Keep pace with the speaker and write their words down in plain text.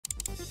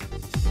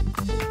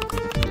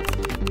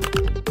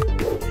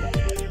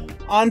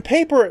On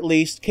paper at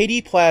least,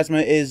 KDE Plasma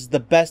is the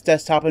best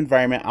desktop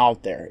environment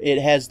out there.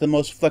 It has the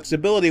most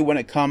flexibility when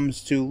it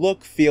comes to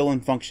look, feel,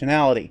 and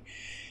functionality.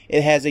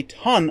 It has a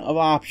ton of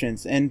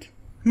options, and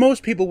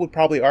most people would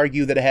probably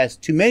argue that it has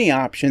too many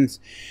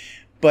options,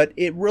 but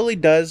it really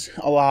does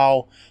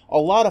allow a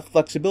lot of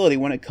flexibility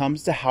when it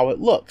comes to how it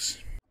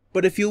looks.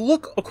 But if you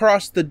look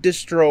across the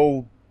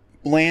distro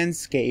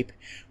landscape,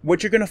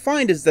 what you're going to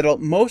find is that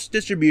most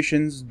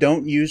distributions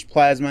don't use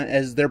Plasma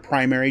as their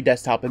primary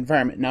desktop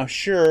environment. Now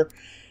sure,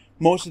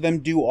 most of them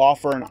do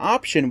offer an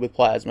option with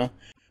Plasma,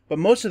 but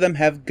most of them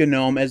have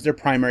GNOME as their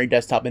primary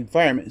desktop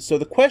environment. So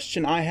the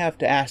question I have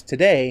to ask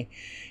today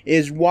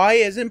is, why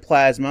isn't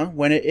Plasma,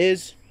 when it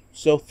is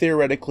so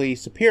theoretically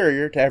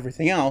superior to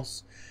everything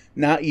else,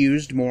 not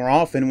used more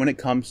often when it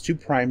comes to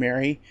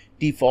primary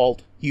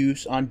default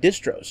use on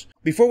distros?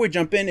 Before we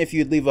jump in, if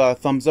you'd leave a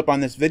thumbs up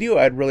on this video,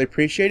 I'd really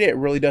appreciate it. It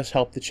really does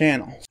help the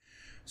channel.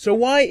 So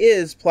why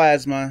is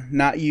Plasma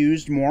not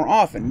used more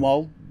often?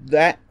 Well,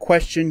 that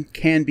question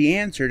can be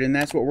answered, and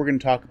that's what we're going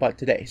to talk about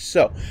today.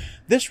 So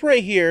this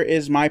right here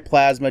is my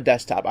Plasma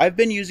desktop. I've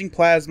been using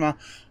Plasma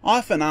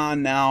off and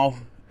on now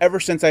ever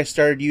since I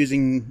started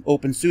using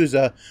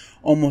OpenSUSE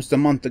almost a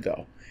month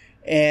ago.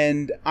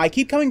 And I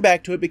keep coming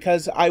back to it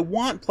because I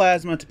want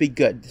Plasma to be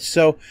good.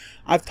 So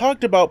I've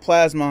talked about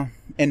Plasma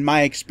and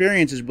my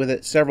experiences with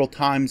it several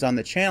times on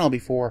the channel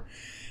before,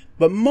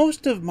 but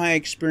most of my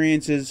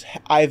experiences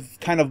I've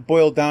kind of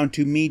boiled down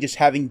to me just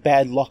having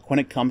bad luck when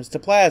it comes to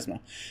Plasma.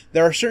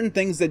 There are certain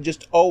things that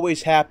just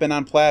always happen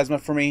on Plasma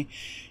for me.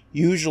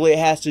 Usually it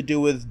has to do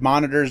with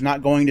monitors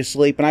not going to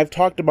sleep, and I've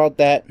talked about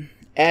that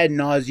ad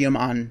nauseum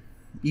on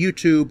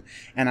YouTube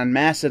and on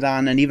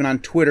Mastodon and even on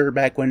Twitter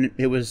back when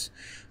it was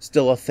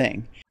still a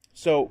thing.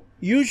 So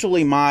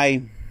usually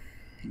my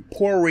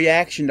poor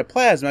reaction to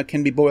Plasma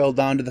can be boiled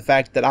down to the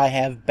fact that I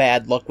have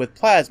bad luck with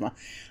Plasma.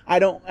 I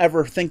don't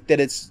ever think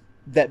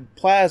that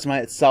Plasma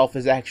itself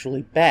is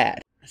actually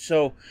bad.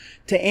 So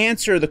to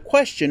answer the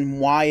question,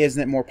 why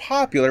isn't it more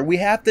popular, we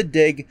have to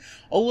dig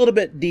a little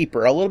bit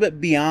deeper, a little bit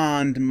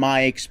beyond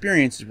my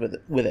experiences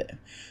with it.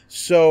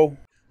 So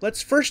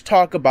let's first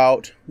talk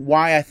about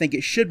why I think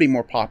it should be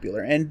more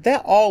popular, and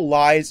that all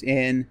lies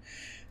in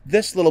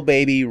this little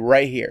baby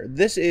right here.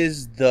 This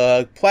is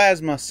the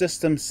Plasma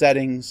System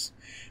Settings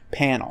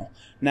panel.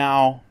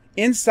 Now,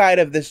 inside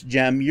of this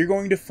gem, you're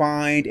going to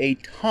find a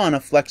ton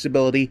of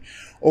flexibility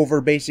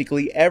over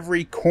basically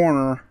every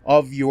corner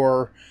of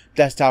your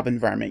desktop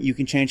environment. You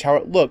can change how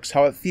it looks,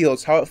 how it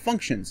feels, how it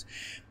functions.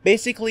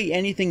 Basically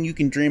anything you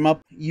can dream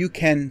up, you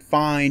can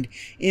find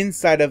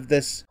inside of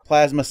this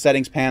Plasma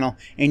settings panel,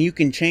 and you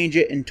can change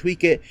it and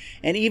tweak it.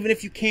 And even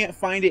if you can't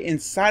find it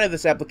inside of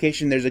this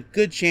application, there's a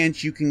good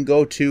chance you can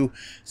go to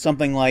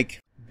something like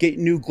Get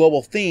New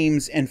Global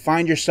Themes and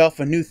find yourself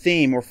a new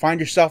theme, or find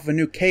yourself a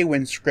new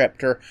KWin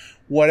script, or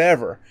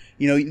whatever.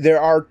 You know,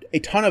 there are a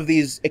ton of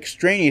these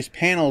extraneous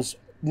panels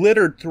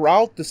littered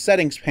throughout the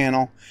settings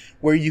panel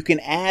where you can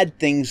add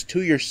things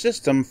to your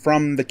system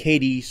from the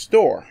KDE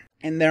store.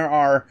 And there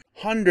are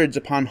hundreds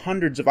upon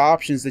hundreds of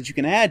options that you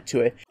can add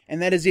to it,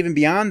 and that is even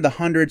beyond the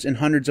hundreds and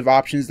hundreds of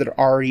options that are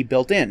already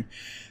built in.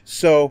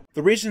 So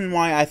the reason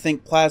why I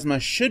think Plasma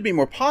should be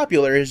more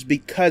popular is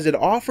because it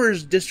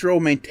offers distro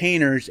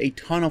maintainers a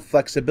ton of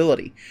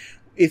flexibility.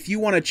 If you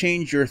want to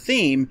change your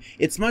theme,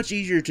 it's much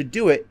easier to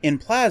do it in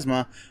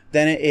Plasma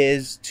than it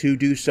is to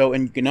do so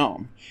in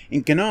GNOME.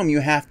 In GNOME,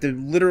 you have to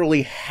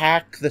literally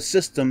hack the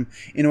system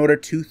in order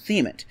to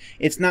theme it.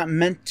 It's not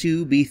meant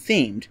to be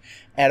themed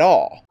at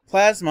all.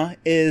 Plasma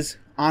is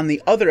on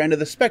the other end of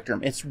the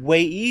spectrum. It's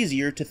way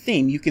easier to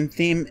theme. You can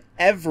theme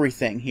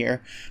everything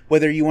here,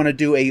 whether you want to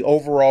do a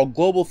overall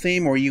global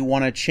theme, or you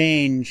want to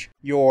change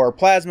your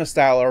Plasma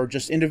style, or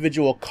just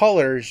individual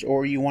colors,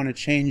 or you want to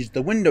change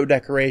the window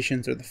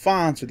decorations, or the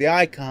fonts, or the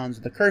icons,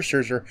 or the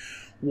cursors, or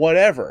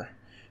whatever.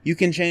 You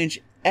can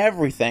change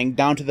everything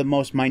down to the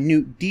most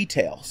minute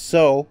detail.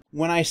 So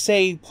when I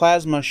say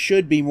Plasma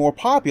should be more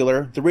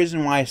popular, the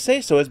reason why I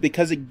say so is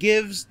because it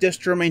gives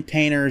distro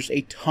maintainers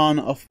a ton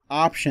of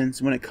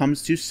options when it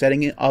comes to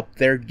setting up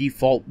their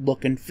default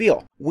look and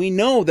feel. We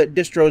know that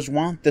distros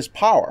want this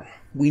power.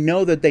 We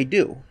know that they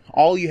do.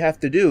 All you have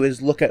to do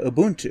is look at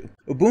Ubuntu.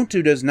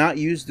 Ubuntu does not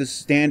use the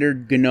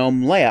standard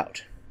GNOME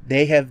layout.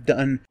 They have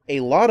done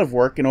a lot of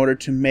work in order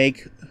to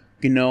make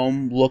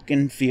GNOME look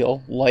and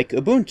feel like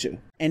Ubuntu.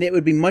 And it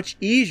would be much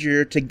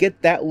easier to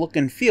get that look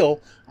and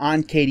feel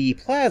on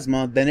KDE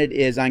Plasma than it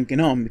is on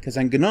GNOME, because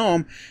on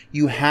GNOME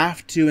you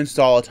have to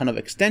install a ton of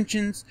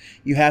extensions,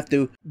 you have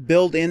to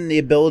build in the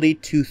ability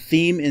to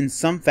theme in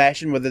some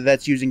fashion, whether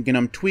that's using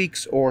GNOME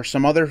tweaks or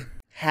some other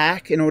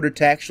hack in order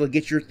to actually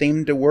get your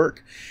theme to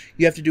work.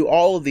 You have to do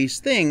all of these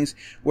things,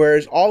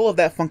 whereas all of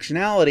that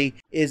functionality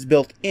is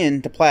built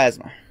into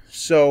Plasma.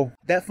 So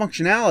that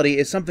functionality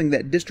is something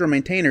that distro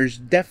maintainers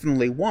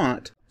definitely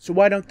want. So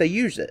why don't they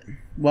use it?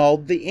 Well,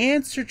 the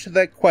answer to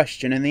that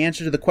question, and the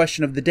answer to the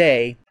question of the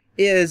day,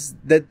 is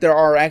that there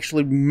are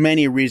actually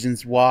many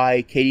reasons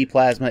why KDE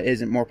Plasma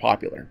isn't more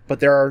popular, but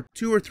there are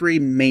 2 or 3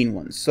 main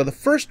ones. So the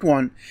first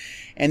one,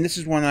 and this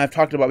is one I've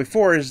talked about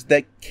before, is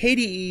that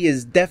KDE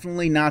is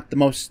definitely not the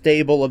most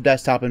stable of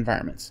desktop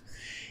environments.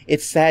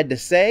 It's sad to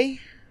say,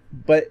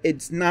 but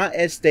it's not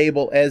as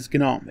stable as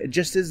GNOME. It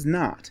just is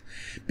not.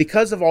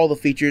 Because of all the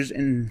features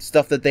and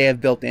stuff that they have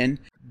built in,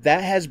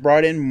 that has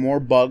brought in more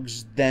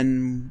bugs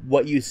than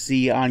what you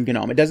see on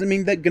GNOME. It doesn't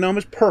mean that GNOME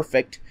is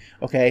perfect.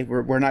 Okay,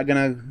 we're not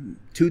going to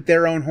toot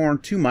their own horn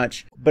too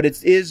much, but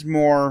it is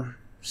more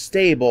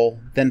stable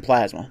than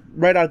Plasma.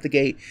 Right out the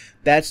gate,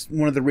 that's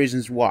one of the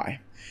reasons why.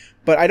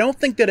 But I don't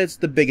think that it's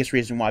the biggest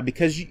reason why,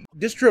 because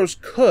distros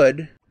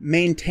could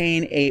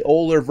maintain a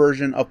older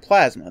version of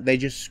Plasma. They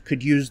just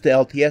could use the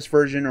LTS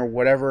version or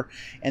whatever,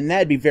 and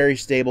that'd be very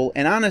stable.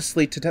 And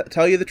honestly, to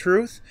tell you the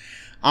truth,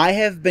 I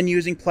have been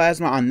using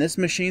Plasma on this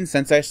machine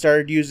since I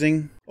started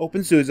using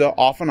OpenSUSE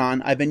off and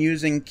on. I've been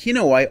using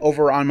KinoWhite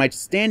over on my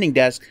standing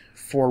desk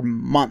for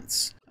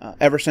months.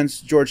 Ever since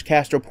George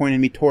Castro pointed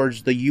me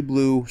towards the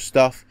UBlue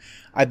stuff,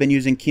 I've been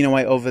using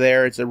KinoWhite over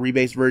there. It's a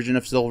rebased version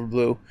of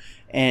Silverblue.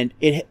 And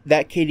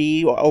that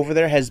KDE over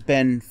there has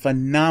been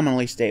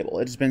phenomenally stable.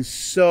 It has been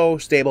so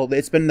stable.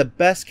 It's been the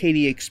best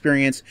KDE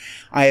experience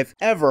I have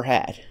ever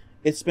had.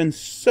 It's been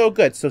so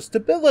good. So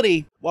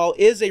stability, while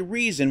is a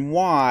reason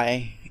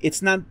why,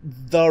 it's not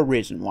the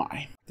reason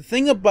why. The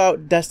thing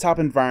about desktop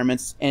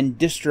environments and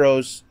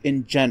distros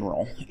in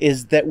general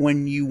is that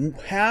when you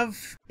have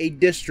a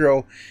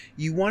distro,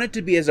 you want it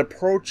to be as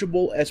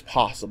approachable as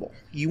possible.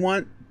 You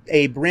want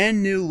a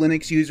brand new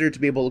Linux user to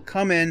be able to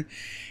come in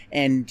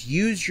and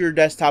use your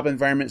desktop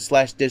environment /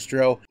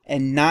 distro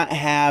and not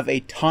have a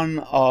ton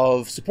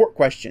of support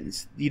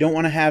questions. You don't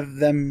want to have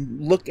them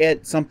look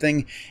at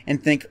something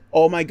and think,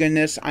 oh my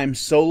goodness, I'm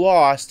so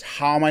lost.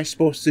 How am I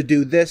supposed to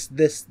do this,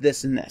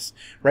 and this,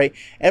 right?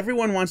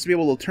 Everyone wants to be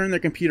able to turn their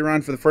computer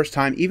on for the first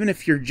time, even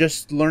if you're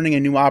just learning a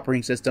new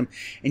operating system,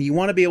 and you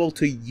want to be able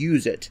to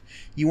use it.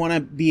 You want to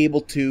be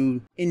able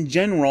to, in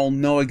general,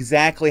 know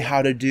exactly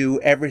how to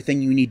do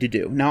everything you need to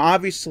do. Now,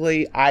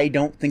 obviously, I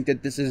don't think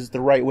that this is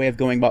the right way of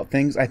going about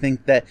things. I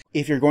think that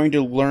if you're going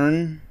to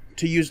learn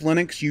to use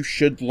Linux, you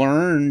should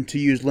learn to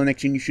use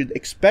Linux, and you should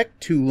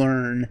expect to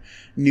learn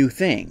new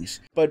things.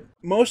 But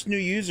most new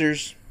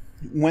users,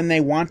 when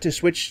they want to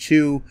switch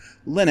to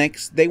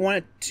Linux, they want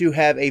it to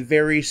have a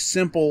very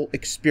simple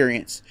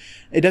experience.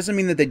 It doesn't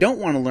mean that they don't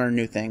want to learn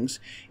new things.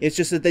 It's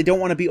just that they don't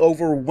want to be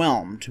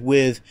overwhelmed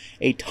with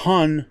a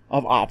ton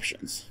of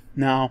options.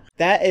 Now,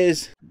 that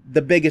is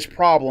the biggest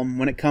problem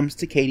when it comes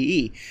to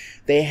KDE.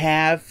 They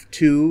have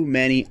too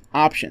many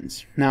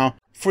options. Now,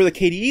 for the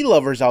KDE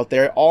lovers out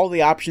there, all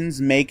the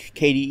options make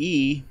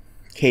KDE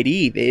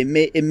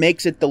KDE. It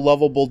makes it the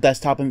lovable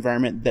desktop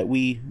environment that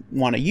we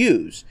want to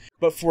use.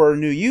 But for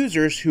new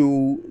users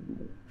who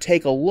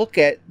take a look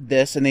at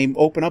this and they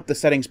open up the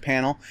settings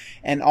panel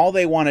and all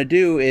they want to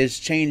do is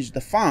change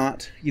the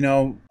font,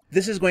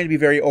 this is going to be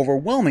very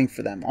overwhelming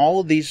for them. All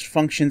of these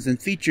functions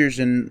and features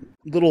and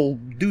little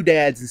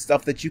doodads and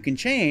stuff that you can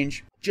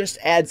change just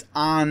adds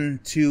on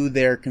to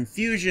their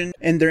confusion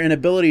and their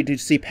inability to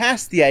see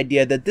past the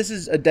idea that this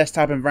is a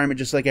desktop environment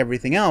just like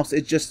everything else.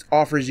 It just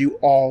offers you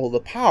all the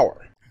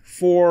power.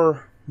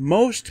 For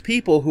most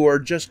people who are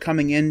just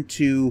coming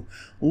into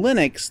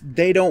Linux,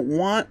 they don't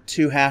want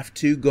to have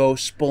to go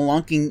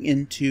spelunking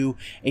into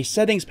a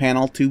settings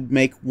panel to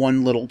make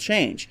one little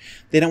change.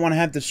 They don't want to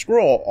have to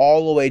scroll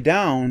all the way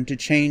down to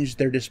change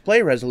their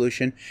display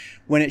resolution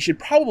when it should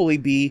probably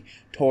be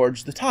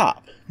towards the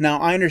top. Now,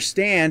 I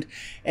understand,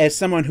 as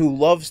someone who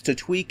loves to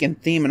tweak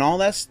and theme and all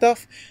that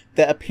stuff,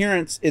 the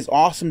appearance is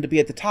awesome to be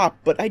at the top,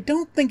 but I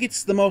don't think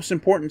it's the most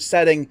important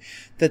setting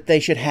that they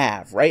should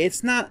have, right?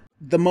 It's not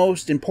the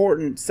most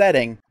important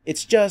setting.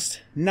 It's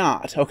just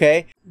not,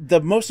 okay?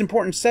 The most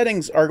important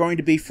settings are going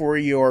to be for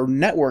your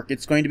network.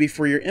 It's going to be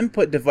for your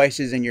input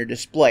devices and your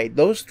display.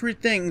 Those 3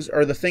 things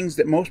are the things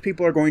that most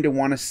people are going to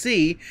want to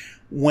see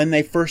when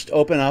they first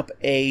open up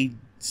a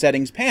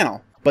settings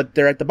panel, but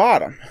they're at the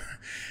bottom.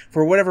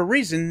 For whatever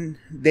reason,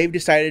 they've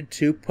decided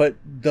to put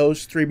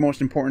those 3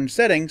 most important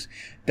settings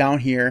down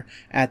here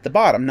at the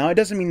bottom. Now, it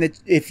doesn't mean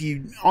that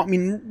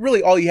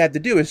really all you have to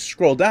do is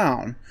scroll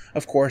down,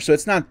 of course, so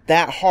it's not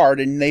that hard,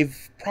 and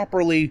they've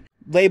properly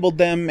labeled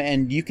them,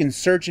 and you can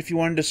search if you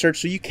wanted to search,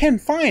 so you can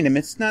find them.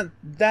 It's not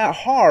that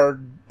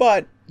hard,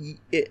 but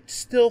it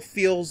still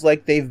feels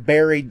like they've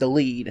buried the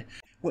lead.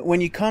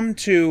 When you come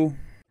to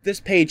this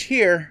page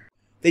here,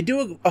 they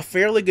do a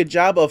fairly good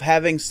job of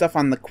having stuff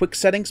on the quick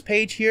settings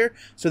page here.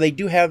 So they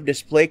do have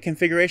display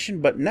configuration,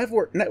 but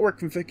network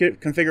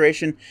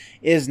configuration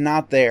is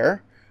not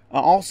there.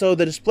 Also,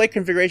 the display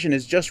configuration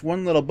is just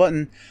one little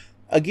button.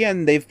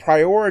 Again, they've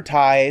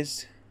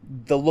prioritized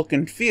the look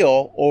and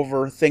feel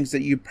over things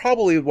that you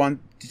probably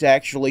want to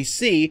actually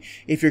see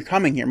if you're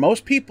coming here.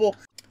 Most people,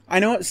 I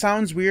know it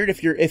sounds weird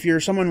if you're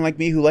someone like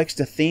me who likes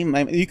to theme.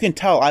 You can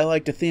tell I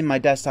like to theme my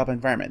desktop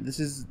environment. This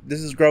is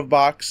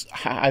Grovebox.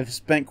 I've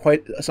spent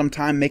quite some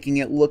time making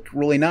it look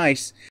really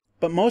nice.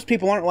 But most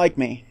people aren't like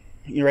me.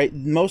 You're right.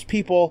 Most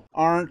people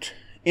aren't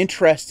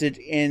interested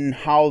in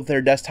how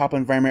their desktop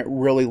environment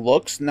really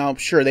looks. Now,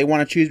 sure, they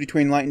want to choose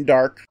between light and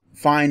dark,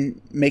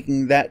 fine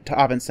making that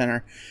top and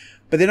center,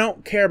 but they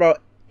don't care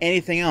about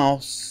anything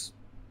else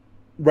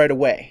right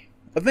away.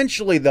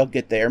 Eventually they'll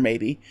get there,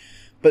 maybe,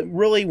 but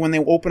really when they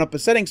open up a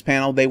settings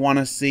panel, they want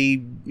to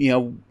see,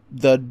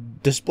 the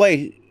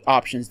display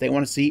options. They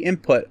want to see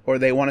input, or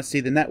they want to see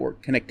the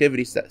network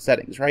connectivity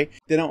settings, right?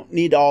 They don't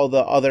need all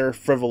the other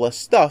frivolous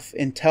stuff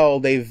until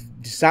they've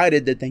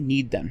decided that they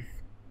need them.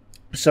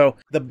 So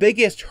the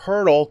biggest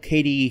hurdle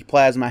KDE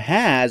Plasma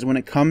has when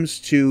it comes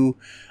to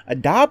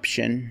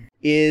adoption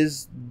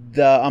is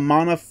the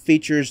amount of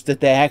features that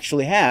they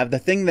actually have. The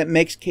thing that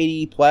makes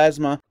KDE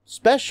Plasma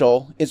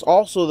special is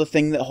also the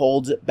thing that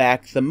holds it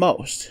back the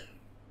most.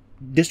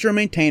 Distro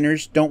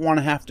maintainers don't want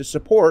to have to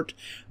support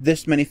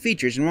this many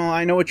features. And while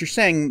I know what you're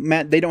saying,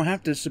 Matt, they don't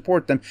have to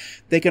support them.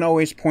 They can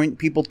always point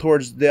people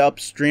towards the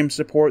upstream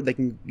support. They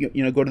can,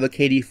 go to the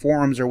KDE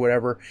forums or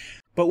whatever.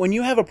 But when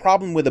you have a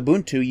problem with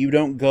Ubuntu, you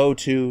don't go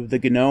to the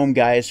GNOME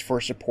guys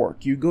for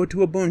support. You go to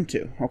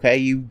Ubuntu, okay?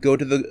 You go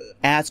to the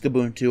Ask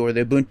Ubuntu or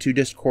the Ubuntu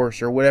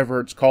Discourse or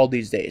whatever it's called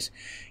these days.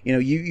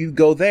 You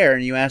go there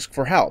and you ask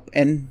for help,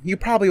 and you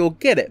probably will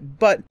get it.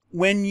 But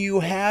when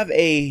you have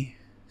a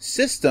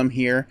system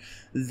here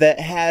that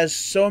has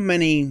so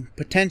many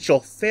potential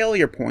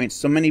failure points,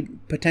 so many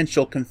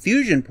potential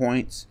confusion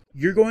points,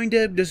 you're going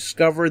to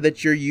discover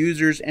that your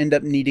users end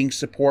up needing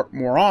support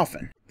more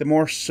often. The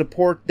more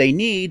support they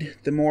need,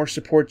 the more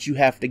support you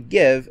have to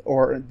give,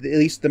 or at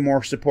least the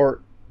more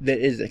support that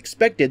is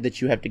expected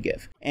that you have to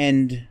give.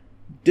 And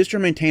distro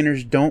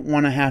maintainers don't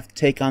want to have to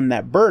take on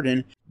that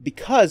burden,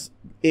 because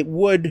it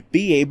would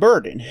be a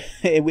burden.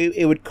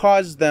 It would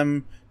cause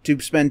them to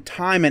spend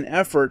time and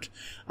effort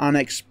on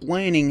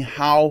explaining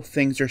how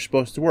things are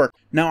supposed to work.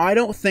 Now, I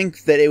don't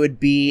think that it would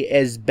be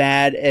as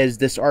bad as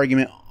this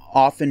argument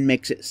often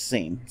makes it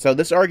seem. So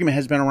this argument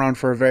has been around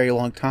for a very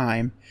long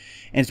time,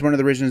 and it's one of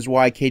the reasons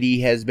why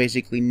KDE has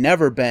basically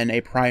never been a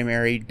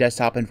primary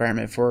desktop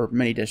environment for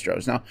many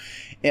distros. Now,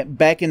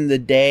 back in the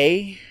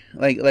day,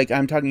 like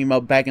I'm talking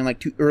about back in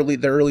the early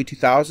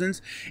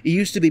 2000s, it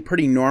used to be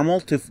pretty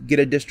normal to get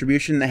a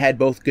distribution that had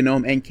both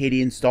GNOME and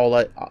KDE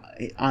installed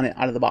on it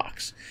out of the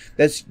box.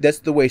 That's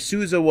the way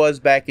SUSE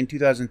was back in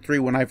 2003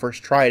 when I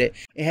first tried it.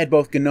 It had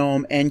both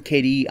GNOME and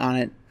KDE on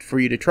it for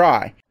you to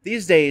try.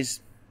 These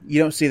days, you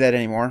don't see that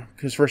anymore,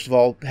 because first of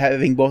all,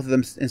 having both of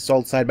them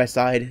installed side by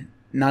side,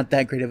 not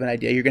that great of an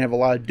idea. You're going to have a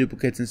lot of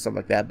duplicates and stuff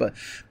like that. But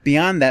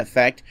beyond that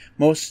fact,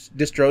 most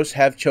distros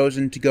have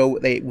chosen to go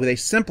with a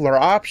simpler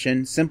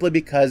option simply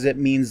because it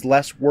means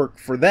less work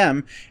for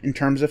them in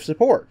terms of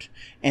support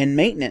and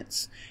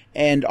maintenance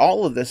and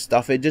all of this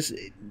stuff.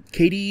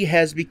 KDE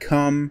has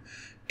become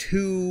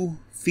too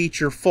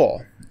feature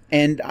full.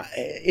 And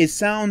it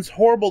sounds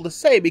horrible to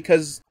say,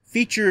 because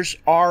features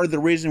are the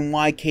reason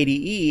why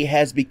KDE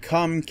has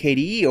become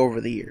KDE over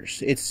the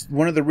years. It's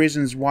one of the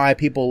reasons why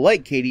people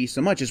like KDE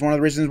so much. It's one of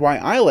the reasons why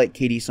I like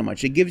KDE so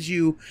much. It gives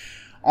you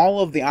all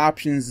of the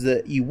options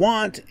that you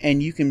want,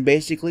 and you can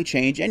basically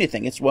change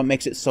anything. It's what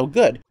makes it so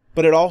good.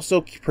 But it also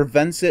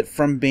prevents it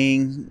from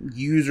being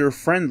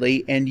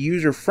user-friendly, and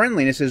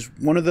user-friendliness is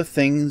one of the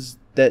things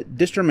that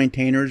distro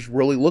maintainers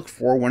really look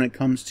for when it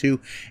comes to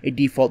a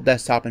default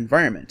desktop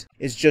environment.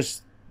 It's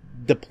just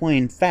the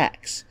plain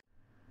facts.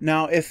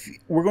 Now, if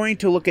we're going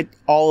to look at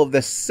all of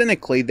this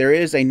cynically, there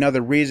is another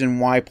reason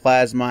why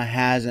Plasma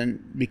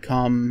hasn't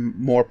become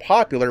more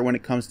popular when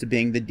it comes to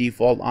being the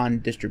default on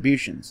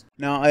distributions.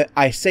 Now,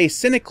 I say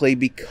cynically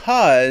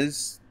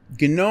because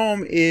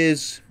GNOME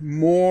is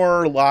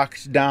more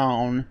locked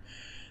down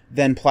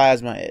than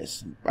Plasma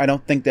is. I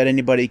don't think that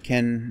anybody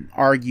can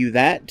argue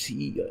that.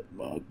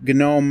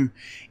 GNOME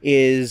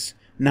is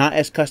not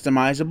as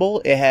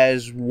customizable. It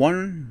has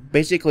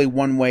basically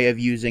one way of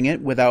using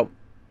it without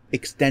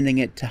extending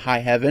it to high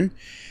heaven,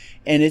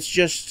 and it's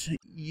just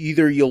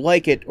either you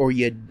like it or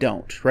you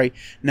don't, right?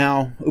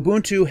 Now,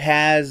 Ubuntu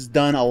has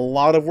done a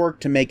lot of work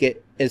to make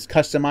it as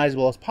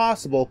customizable as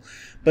possible,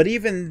 but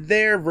even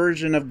their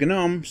version of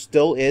GNOME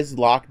still is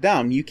locked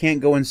down. You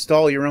can't go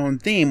install your own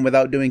theme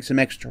without doing some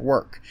extra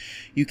work.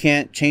 You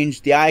can't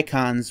change the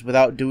icons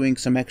without doing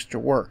some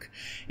extra work.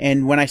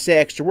 And when I say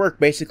extra work,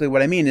 basically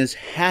what I mean is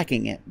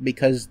hacking it,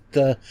 because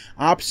the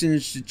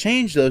options to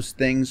change those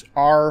things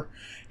are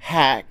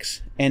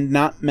hacks and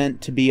not meant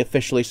to be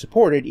officially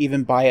supported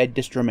even by a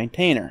distro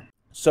maintainer.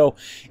 So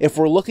if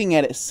we're looking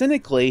at it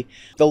cynically,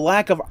 the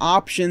lack of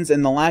options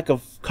and the lack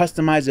of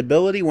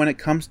customizability when it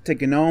comes to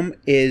GNOME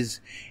is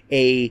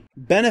a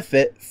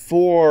benefit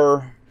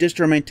for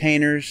distro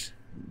maintainers,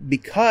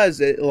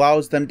 because it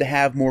allows them to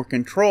have more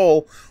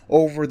control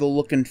over the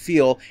look and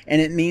feel,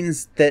 and it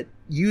means that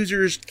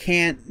users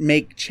can't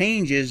make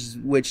changes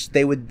which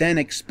they would then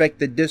expect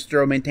the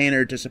distro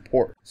maintainer to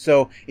support.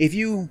 So if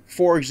you,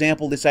 for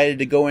example, decided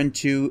to go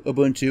into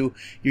Ubuntu,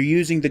 you're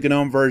using the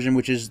GNOME version,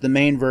 which is the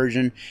main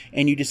version,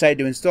 and you decide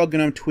to install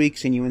GNOME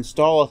tweaks, and you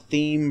install a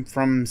theme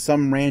from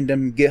some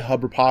random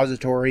GitHub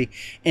repository,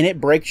 and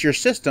it breaks your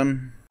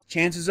system,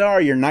 chances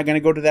are you're not going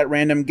to go to that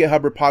random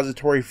GitHub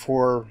repository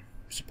for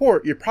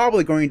support, you're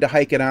probably going to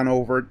hike it on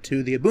over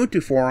to the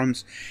Ubuntu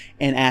forums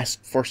and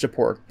ask for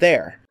support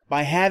there.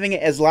 By having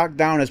it as locked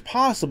down as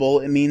possible,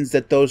 it means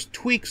that those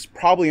tweaks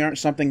probably aren't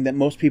something that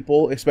most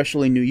people,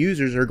 especially new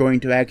users, are going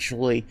to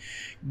actually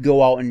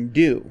go out and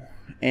do.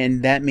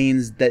 And that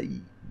means that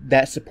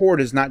that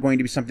support is not going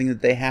to be something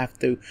that they have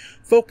to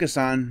focus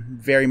on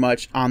very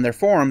much on their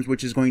forums,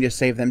 which is going to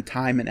save them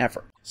time and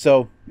effort.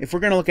 So if we're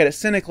going to look at it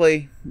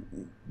cynically,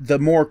 the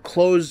more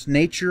closed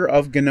nature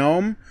of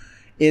GNOME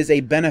is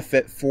a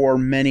benefit for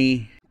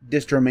many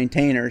distro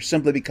maintainers,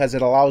 simply because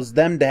it allows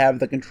them to have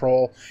the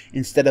control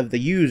instead of the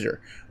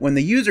user. When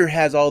the user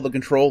has all the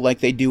control like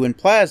they do in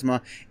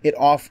Plasma, it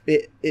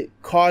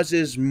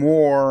causes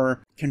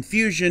more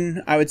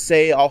confusion, I would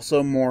say,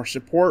 also more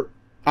support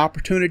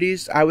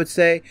opportunities, I would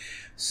say.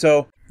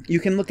 So you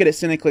can look at it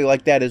cynically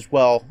like that as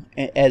well,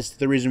 as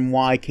the reason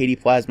why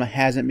KDE Plasma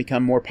hasn't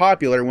become more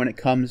popular when it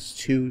comes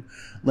to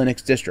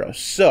Linux distros.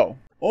 So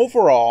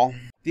overall,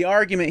 the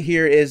argument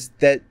here is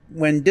that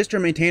when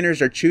distro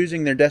maintainers are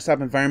choosing their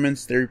desktop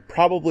environments, they're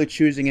probably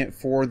choosing it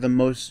for the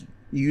most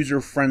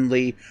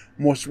user-friendly,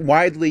 most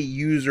widely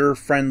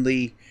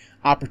user-friendly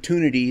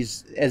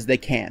opportunities as they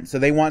can. So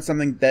they want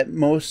something that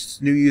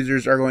most new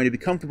users are going to be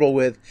comfortable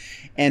with,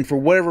 and for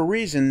whatever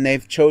reason,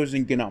 they've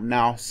chosen GNOME.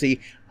 Now, see,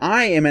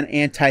 I am an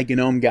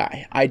anti-GNOME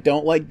guy. I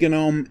don't like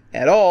GNOME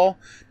at all,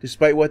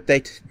 despite what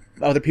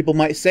other people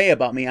might say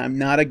about me. I'm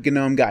not a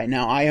GNOME guy.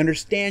 Now, I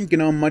understand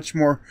GNOME much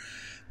more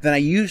than I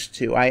used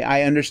to.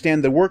 I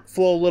understand the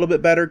workflow a little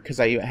bit better because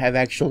I have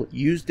actually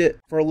used it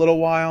for a little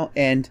while,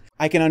 and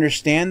I can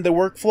understand the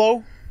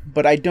workflow,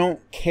 but I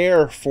don't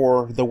care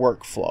for the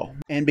workflow.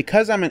 And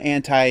because I'm an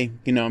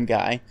anti-GNOME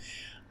guy,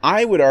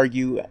 I would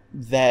argue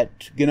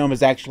that GNOME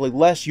is actually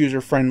less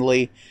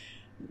user-friendly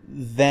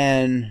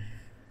than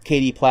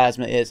KDE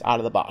Plasma is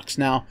out of the box.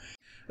 Now,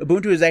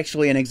 Ubuntu is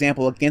actually an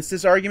example against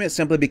this argument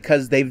simply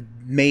because they've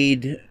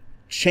made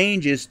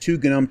changes to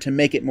GNOME to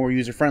make it more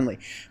user-friendly.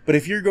 But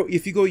if you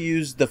go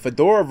use the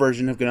Fedora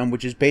version of GNOME,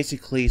 which is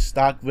basically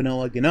stock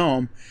vanilla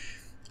GNOME,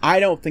 I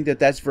don't think that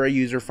that's very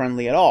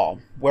user-friendly at all.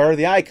 Where are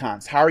the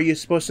icons? How are you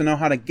supposed to know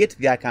how to get to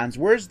the icons?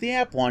 Where's the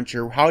app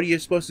launcher? How are you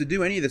supposed to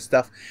do any of this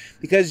stuff?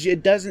 Because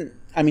it doesn't...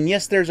 I mean,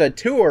 yes, there's a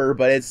tour,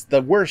 but it's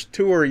the worst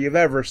tour you've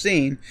ever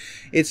seen.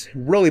 It's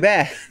really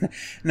bad.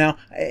 Now,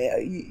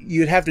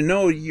 you'd have to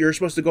know you're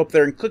supposed to go up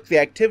there and click the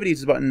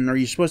activities button, or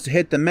you're supposed to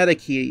hit the meta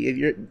key.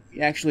 You're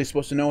actually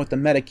supposed to know what the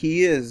meta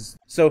key is.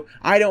 So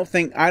I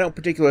don't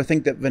particularly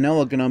think that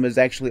vanilla GNOME is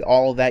actually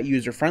all that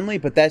user-friendly,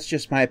 but that's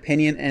just my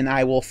opinion, and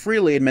I will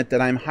freely admit that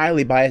I'm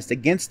highly biased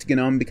against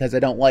GNOME because I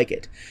don't like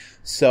it.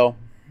 So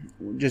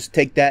just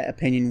take that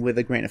opinion with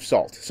a grain of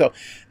salt. So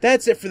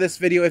that's it for this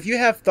video. If you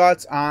have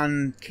thoughts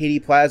on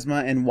KDE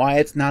Plasma and why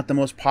it's not the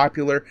most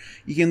popular,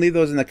 you can leave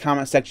those in the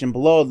comment section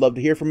below. I'd love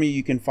to hear from you.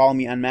 You can follow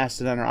me on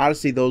Mastodon or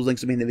Odyssey. Those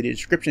links will be in the video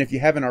description. If you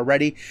haven't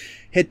already,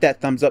 hit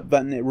that thumbs up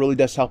button. It really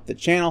does help the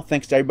channel.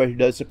 Thanks to everybody who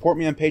does support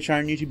me on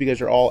Patreon and YouTube. You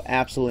guys are all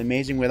absolutely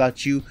amazing.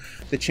 Without you,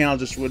 the channel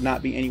just would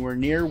not be anywhere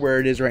near where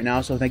it is right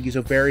now. So thank you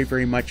so very,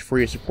 very much for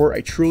your support.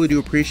 I truly do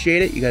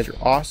appreciate it. You guys are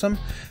awesome.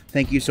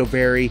 Thank you so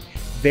very,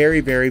 very,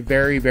 very,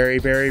 very, very,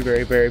 very,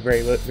 very, very,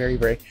 very, very,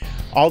 very,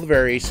 all the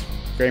varies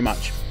very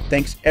much.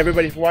 Thanks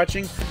everybody for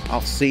watching. I'll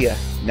see you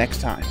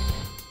next time.